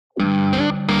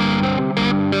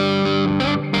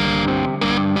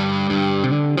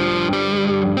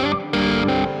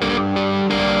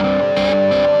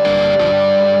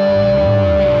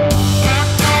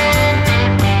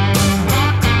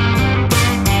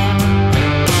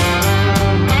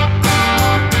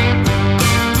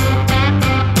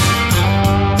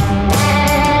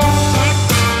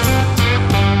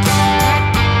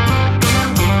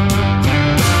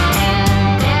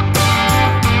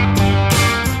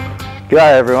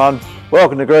G'day everyone,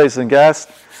 welcome to Grease and Gas,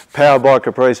 powered by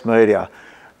Caprice Media.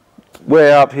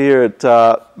 We're up here at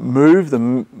MOVE,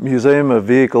 the Museum of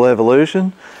Vehicle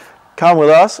Evolution. Come with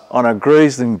us on a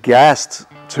Grease and Gas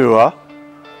tour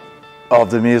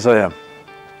of the museum.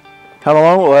 Come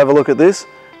along, we'll have a look at this.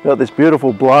 We've got this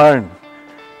beautiful blown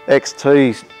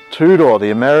XT two-door,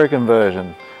 the American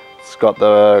version. It's got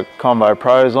the Combo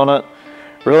Pros on it.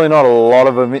 Really not a lot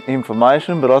of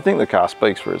information, but I think the car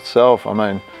speaks for itself. I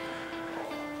mean,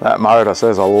 that motor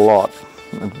says a lot.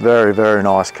 Very, very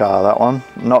nice car, that one.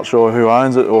 Not sure who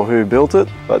owns it or who built it,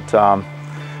 but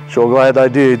sure glad they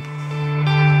did.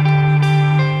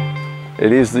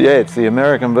 It's the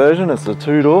American version. It's the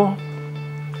two-door.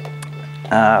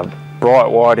 Bright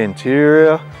white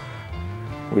interior,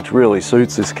 which really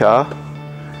suits this car.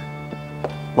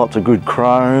 Lots of good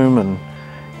chrome, and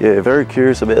yeah, very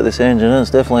curious about this engine.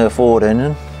 It's definitely a Ford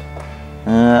engine.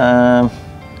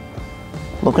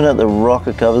 Looking at the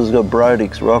rocker covers, it's got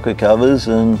Brodix rocker covers,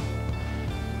 and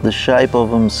the shape of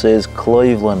them says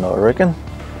Cleveland, I reckon.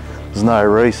 There's no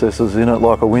recesses in it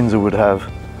like a Windsor would have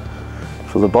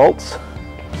for the bolts.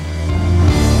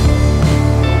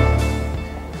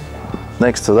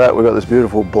 Next to that, we've got this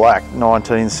beautiful black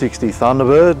 1960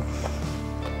 Thunderbird.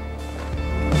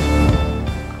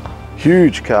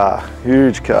 Huge car,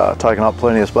 taking up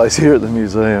plenty of space here at the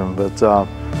museum, but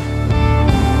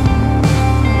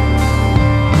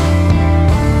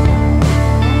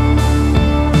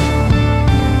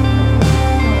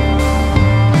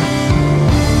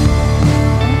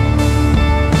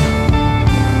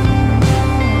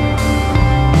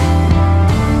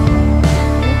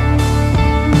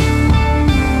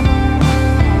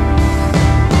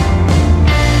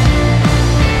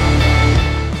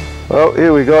well,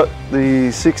 here we got the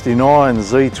 69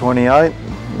 Z28,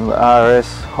 the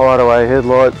RS hideaway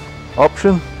headlight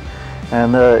option,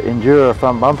 and the Enduro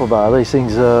front bumper bar. These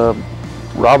things are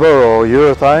rubber or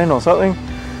urethane or something.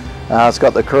 It's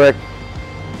got the correct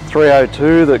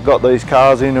 302 that got these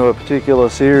cars into a particular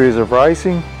series of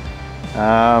racing.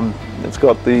 It's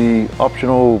got the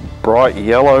optional bright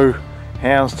yellow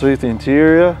houndstooth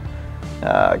interior,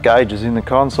 gauges in the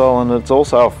console, and it's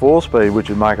also a 4-speed, which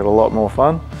would make it a lot more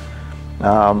fun.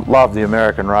 Love the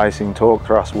American Racing torque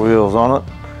thrust wheels on it,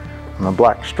 and the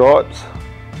black stripes.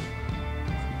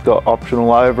 Got optional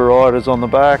overriders on the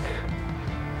back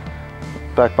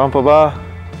bumper bar.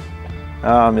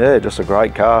 Yeah, just a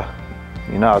great car.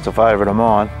 You know it's a favourite of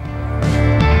mine.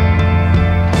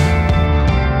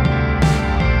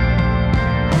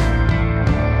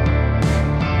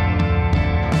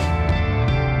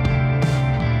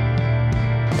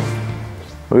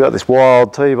 We've got this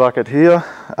wild T-bucket here,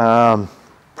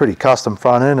 pretty custom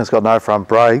front end. It's got no front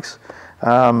brakes.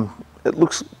 It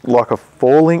looks like a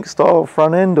 4-link style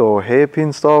front end or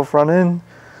hairpin style front end.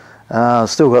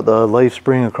 Still got the leaf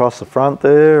spring across the front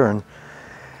there, and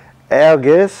our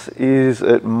guess is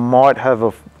it might have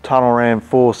a tunnel ram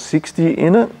 460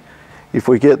 in it. If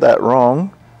we get that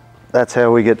wrong, that's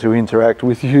how we get to interact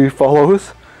with you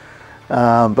followers.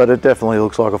 But it definitely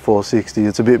looks like a 460.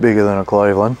 It's a bit bigger than a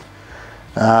Cleveland.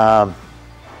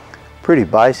 Pretty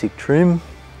basic trim,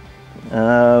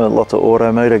 lots of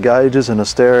autometer gauges and a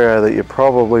stereo that you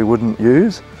probably wouldn't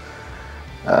use.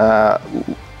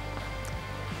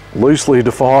 Loosely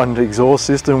defined exhaust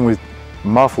system with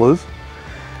mufflers.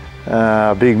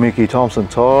 Big Mickey Thompson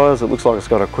tyres. It looks like it's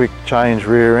got a quick change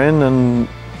rear end and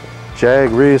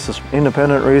Jag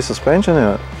independent rear suspension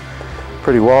in it.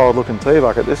 Pretty wild looking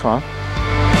T-bucket, this one.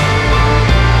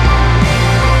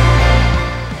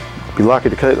 Be lucky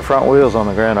to keep the front wheels on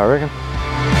the ground, I reckon.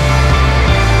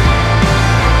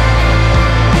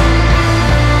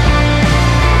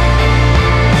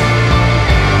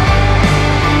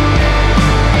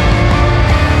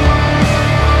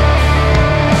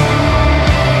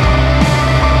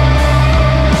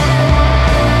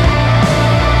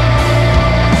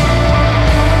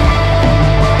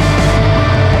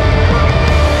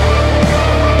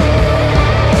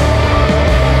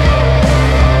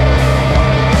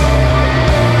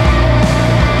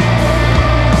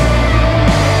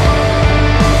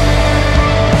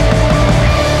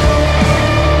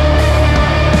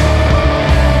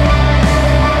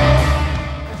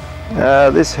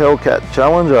 This Hellcat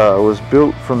Challenger was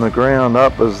built from the ground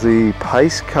up as the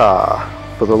pace car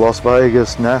for the Las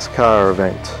Vegas NASCAR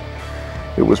event.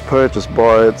 It was purchased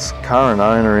by its current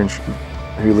owner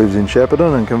who lives in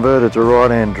Shepparton and converted to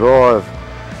right-hand drive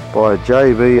by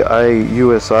JBA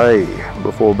USA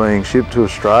before being shipped to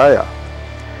Australia.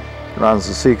 It runs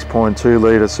the 6.2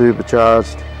 litre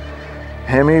supercharged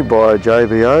Hemi by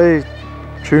JBA,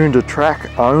 tuned to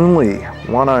track only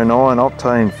 109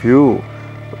 octane fuel.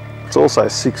 It's also a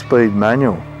 6-speed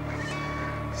manual.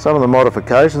 Some of the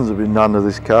modifications that have been done to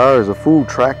this car is a full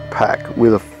track pack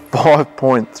with a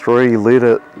 5.3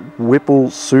 litre Whipple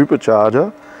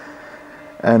supercharger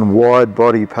and wide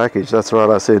body package. That's right,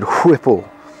 I said Whipple.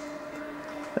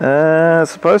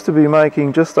 It's supposed to be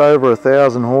making just over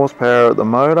 1,000 horsepower at the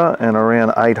motor and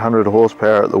around 800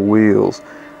 horsepower at the wheels.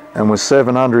 And with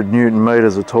 700 Newton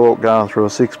meters of torque going through a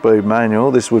 6-speed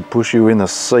manual, this would push you in the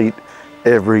seat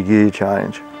every gear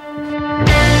change.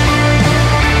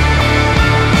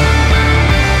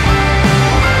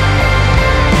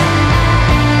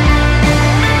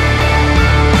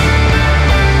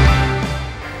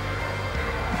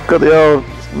 Got the old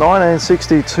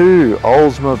 1962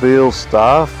 Oldsmobile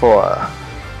Starfire.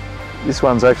 This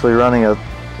one's actually running a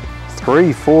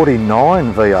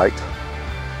 349 V8,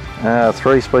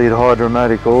 3-speed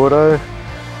hydromatic auto.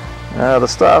 The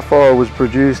Starfire was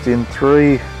produced in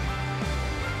 3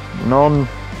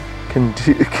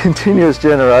 non-continuous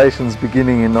generations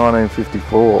beginning in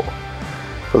 1954.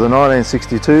 For the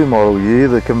 1962 model year,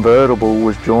 the convertible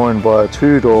was joined by a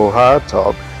 2-door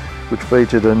hardtop, which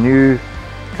featured a new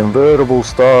convertible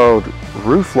styled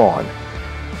roofline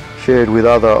shared with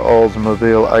other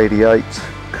Oldsmobile 88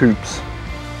 coupes.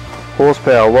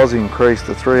 Horsepower was increased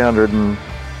to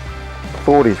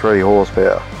 343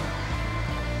 horsepower.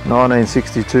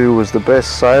 1962 was the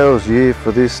best sales year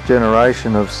for this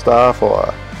generation of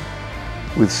Starfire,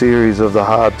 with series of the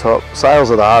sales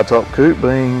of the hardtop coupe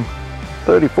being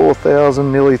 34,000,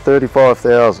 nearly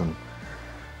 35,000.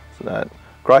 So that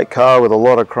great car with a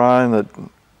lot of chrome that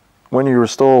when you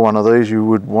restore one of these, you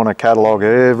would want to catalogue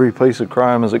every piece of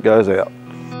chrome as it goes out.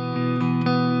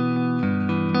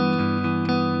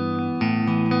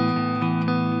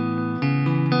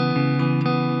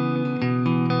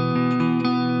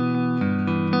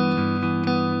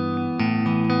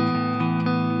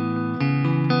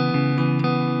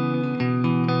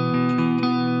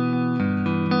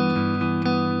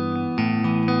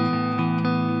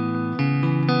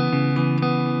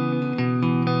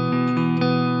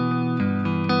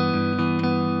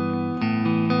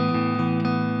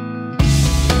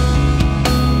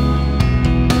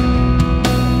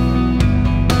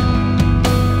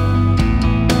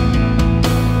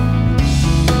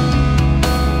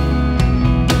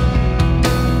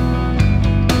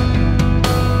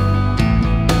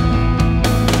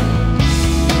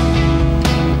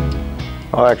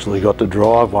 I actually got to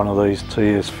drive one of these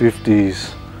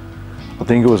TS50s. I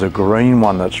think it was a green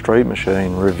one that Street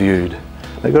Machine reviewed.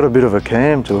 They got a bit of a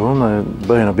cam to them, they're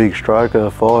being a big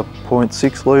stroker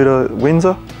 5.6 litre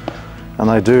Windsor, and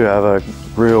they do have a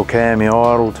real cammy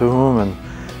idle to them, and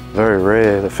very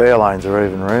rare. The Fairlanes are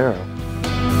even rarer.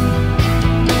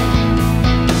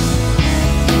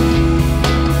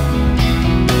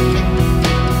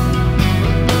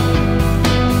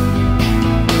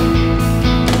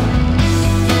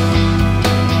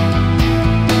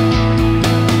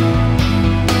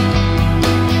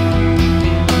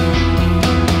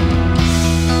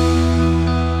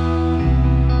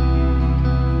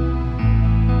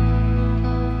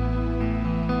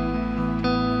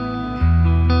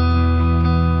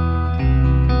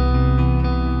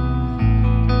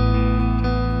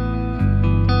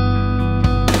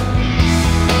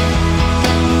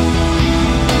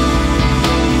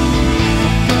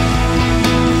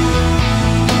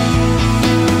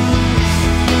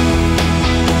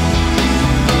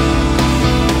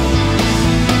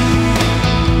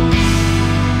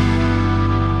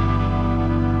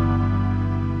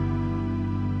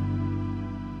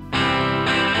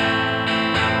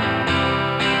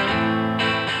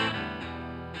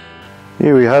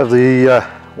 Here we have the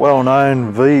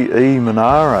well-known VE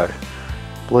Monaro. I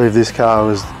believe this car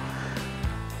was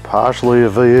partially a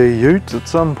VE Ute at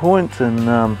some point, and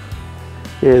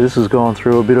yeah, this has gone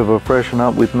through a bit of a freshen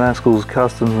up with Maskell's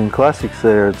Customs and Classics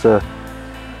there. It's a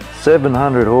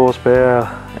 700 horsepower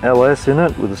LS in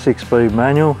it with a 6-speed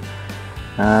manual.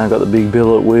 Got the big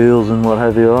billet wheels and what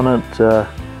have you on it.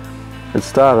 It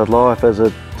started life as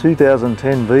a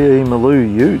 2010 VE Maloo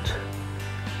Ute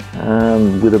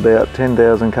with about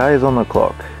 10,000 Ks on the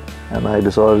clock, and they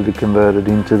decided to convert it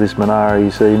into this Monaro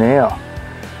you see now.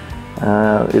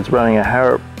 It's running a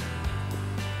Harrop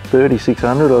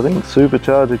 3600, I think,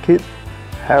 supercharger kit,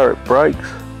 Harrop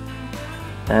brakes,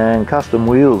 and custom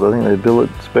wheels. I think they're billet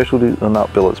specialty, or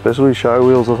not billet specialty, show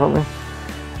wheels or something.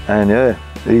 And yeah,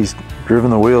 he's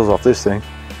driven the wheels off this thing.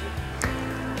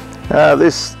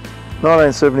 This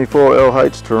 1974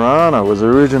 LH Torana was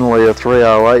originally a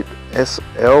 308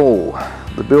 SL.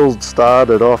 The build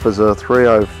started off as a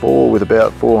 304 with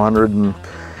about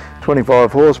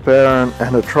 425 horsepower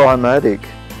and a Trimatic.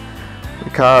 The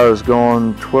car has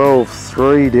gone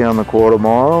 12.3 down the quarter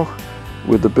mile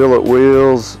with the billet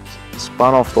wheels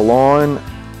spun off the line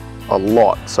a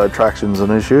lot, so traction's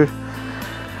an issue.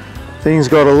 Things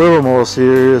got a little more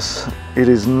serious. It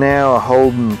is now a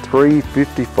Holden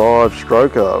 355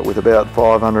 stroker with about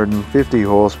 550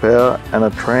 horsepower and a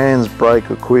trans brake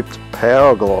equipped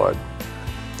power glide.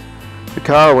 The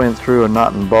car went through a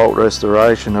nut and bolt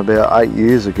restoration about 8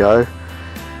 years ago.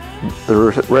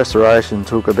 The restoration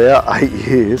took about 8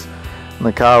 years and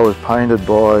the car was painted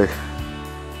by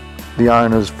the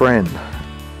owner's friend,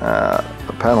 a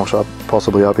panel shop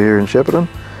possibly up here in Shepparton.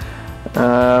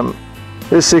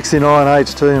 This 69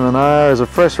 HT Monaro is a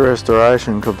fresh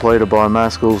restoration completed by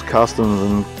Maskell's Customs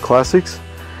and Classics.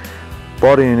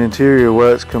 Body and interior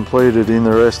works completed in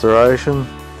the restoration.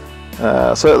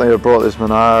 Certainly have brought this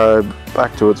Monaro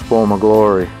back to its former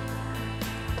glory.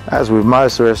 As with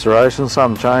most restorations,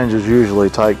 some changes usually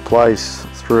take place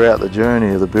throughout the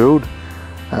journey of the build.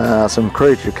 Some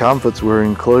creature comforts were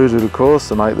included, of course,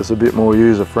 to make this a bit more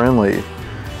user-friendly.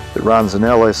 It runs an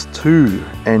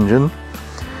LS2 engine,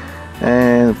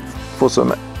 and for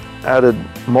some added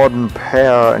modern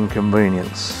power and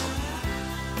convenience.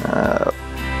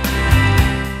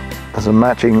 There's a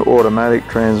matching automatic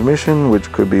transmission,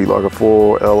 which could be like a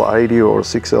 4L80 or a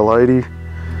 6L80.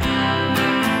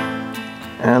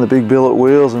 And the big billet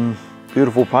wheels and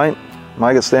beautiful paint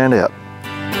make it stand out.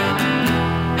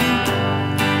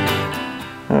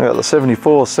 I've got the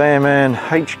 74 Sandman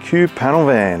HQ panel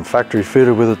van, factory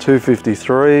fitted with a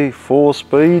 253,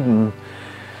 4-speed and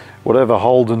whatever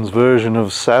Holden's version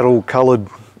of saddle coloured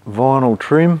vinyl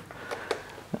trim.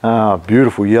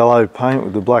 Beautiful yellow paint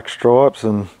with the black stripes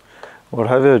and what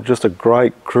have you. Just a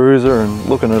great cruiser, and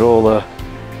looking at all the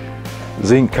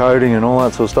zinc coating and all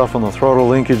that sort of stuff on the throttle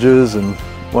linkages and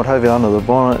what have you under the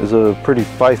bonnet is a pretty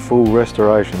faithful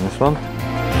restoration, this one.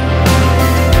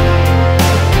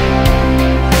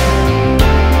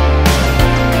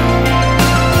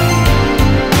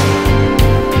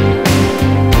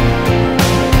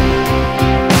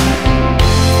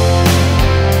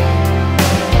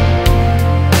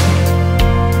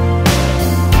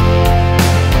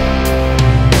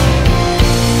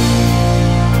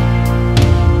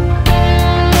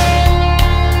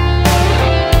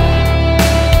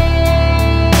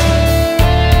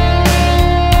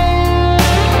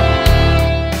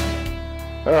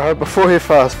 Before you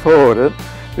fast forward it,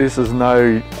 this is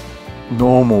no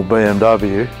normal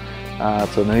BMW.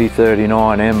 It's an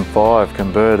E39 M5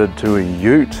 converted to a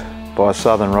ute by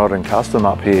Southern Rod and Custom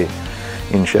up here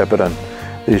in Shepparton.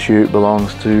 This ute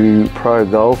belongs to pro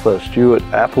golfer Stuart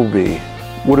Appleby.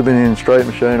 Would have been in Street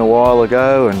Machine a while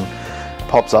ago and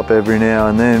pops up every now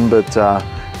and then, but yeah,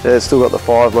 it's still got the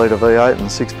 5-litre V8 and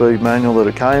 6-speed manual that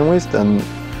it came with, and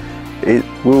it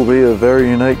will be a very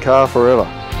unique car forever.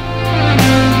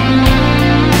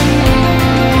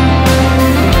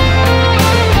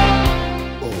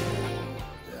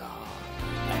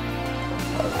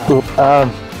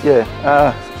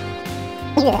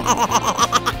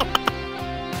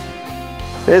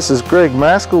 This is Greg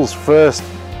Maskell's first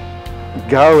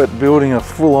go at building a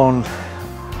full-on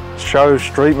show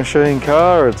street machine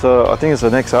car. It's I think it's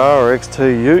an XR or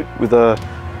XT ute with a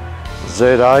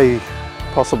ZA,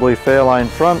 possibly Fairlane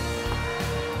front.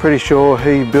 Pretty sure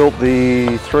he built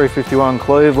the 351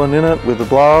 Cleveland in it with the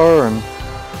blower, and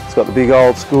it's got the big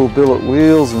old school billet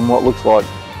wheels and what looks like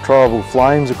tribal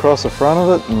flames across the front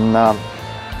of it, and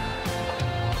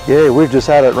yeah, we've just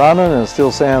had it running and it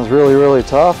still sounds really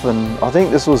tough, and I think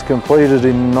this was completed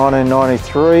in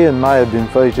 1993 and may have been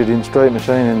featured in Street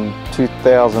Machine in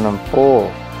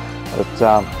 2004. But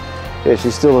yeah,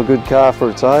 she's still a good car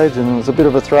for its age, and it's a bit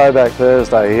of a throwback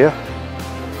Thursday here.